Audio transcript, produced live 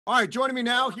All right, joining me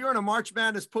now here on a March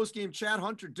Madness postgame chat,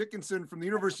 Hunter Dickinson from the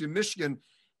University of Michigan.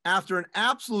 After an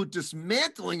absolute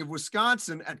dismantling of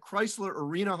Wisconsin at Chrysler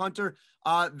Arena, Hunter,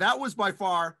 that was by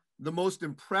far the most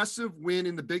impressive win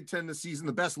in the Big Ten this season,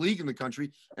 the best league in the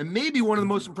country, and maybe one of the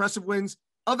most impressive wins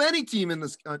of any team in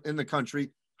the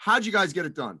country. How'd you guys get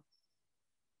it done?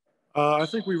 I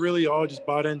think we really all just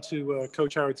bought into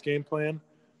Coach Howard's game plan.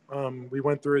 We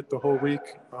went through it the whole week,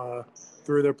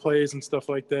 through their plays and stuff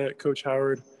like that. Coach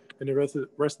Howard and the rest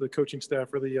of the coaching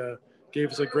staff really gave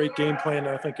us a great game plan, and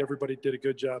I think everybody did a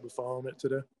good job of following it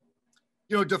today.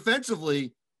 You know,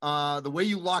 defensively, the way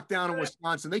you locked down in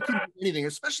Wisconsin, they couldn't do anything,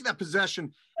 especially that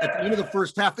possession at the end of the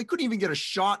first half. They couldn't even get a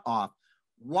shot off.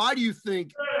 Why do you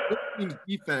think this team's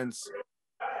defense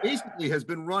basically has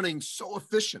been running so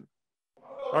efficient?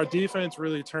 Our defense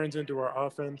really turns into our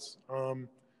offense.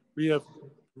 We have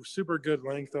super good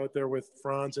length out there with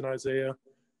Franz and Isaiah,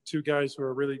 two guys who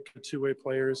are really good two-way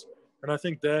players. And I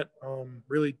think that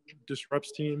really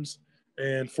disrupts teams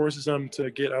and forces them to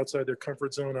get outside their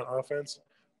comfort zone on offense,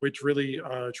 which really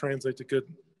translates to good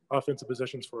offensive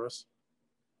possessions for us.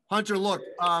 Hunter, look,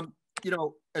 you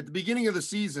know, at the beginning of the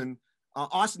season,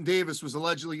 Austin Davis was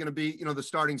allegedly going to be, you know, the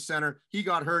starting center. He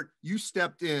got hurt. You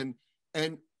stepped in,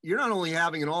 and you're not only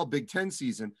having an all Big Ten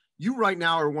season, you right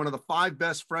now are one of the 5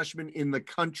 best freshmen in the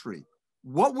country.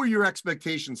 What were your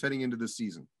expectations heading into this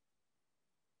season?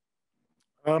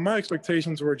 My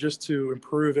expectations were just to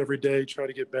improve every day, try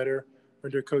to get better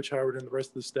under Coach Howard and the rest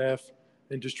of the staff,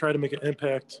 and just try to make an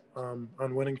impact on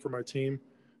winning for my team.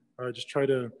 Just try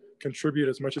to contribute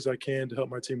as much as I can to help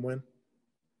my team win.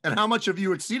 And how much have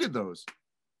you exceeded those?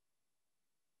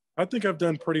 I think I've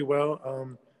done pretty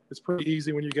well. It's pretty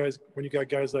easy when you got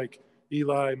guys like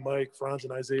Eli, Mike, Franz,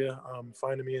 and Isaiah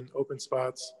finding me in open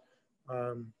spots.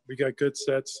 We got good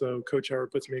sets, so Coach Howard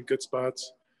puts me in good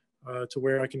spots to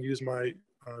where I can use my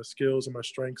skills and my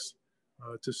strengths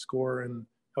to score and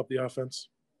help the offense.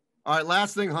 All right,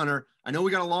 last thing, Hunter. I know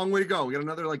we got a long way to go. We got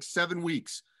another like 7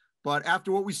 weeks. But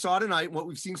after what we saw tonight, what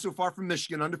we've seen so far from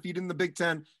Michigan, undefeated in the Big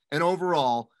Ten and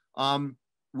overall,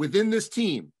 within this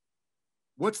team,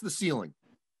 what's the ceiling?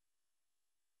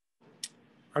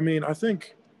 I mean, I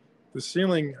think the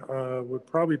ceiling would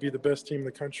probably be the best team in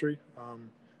the country.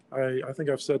 I think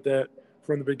I've said that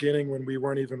from the beginning when we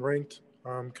weren't even ranked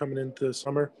coming into the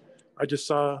summer. I just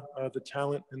saw the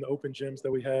talent in the open gyms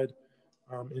that we had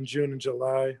in June and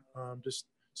July. Just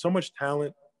so much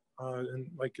talent, and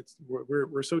like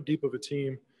we're so deep of a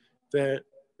team that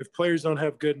if players don't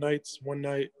have good nights one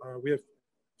night, we have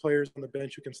players on the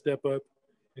bench who can step up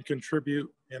and contribute.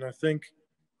 And I think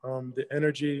the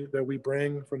energy that we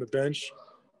bring from the bench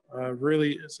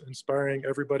really is inspiring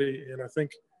everybody. And I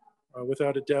think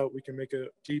without a doubt, we can make a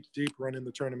deep, deep run in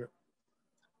the tournament.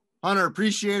 Hunter,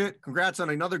 appreciate it. Congrats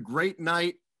on another great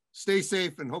night. Stay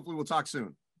safe, and hopefully we'll talk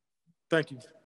soon. Thank you.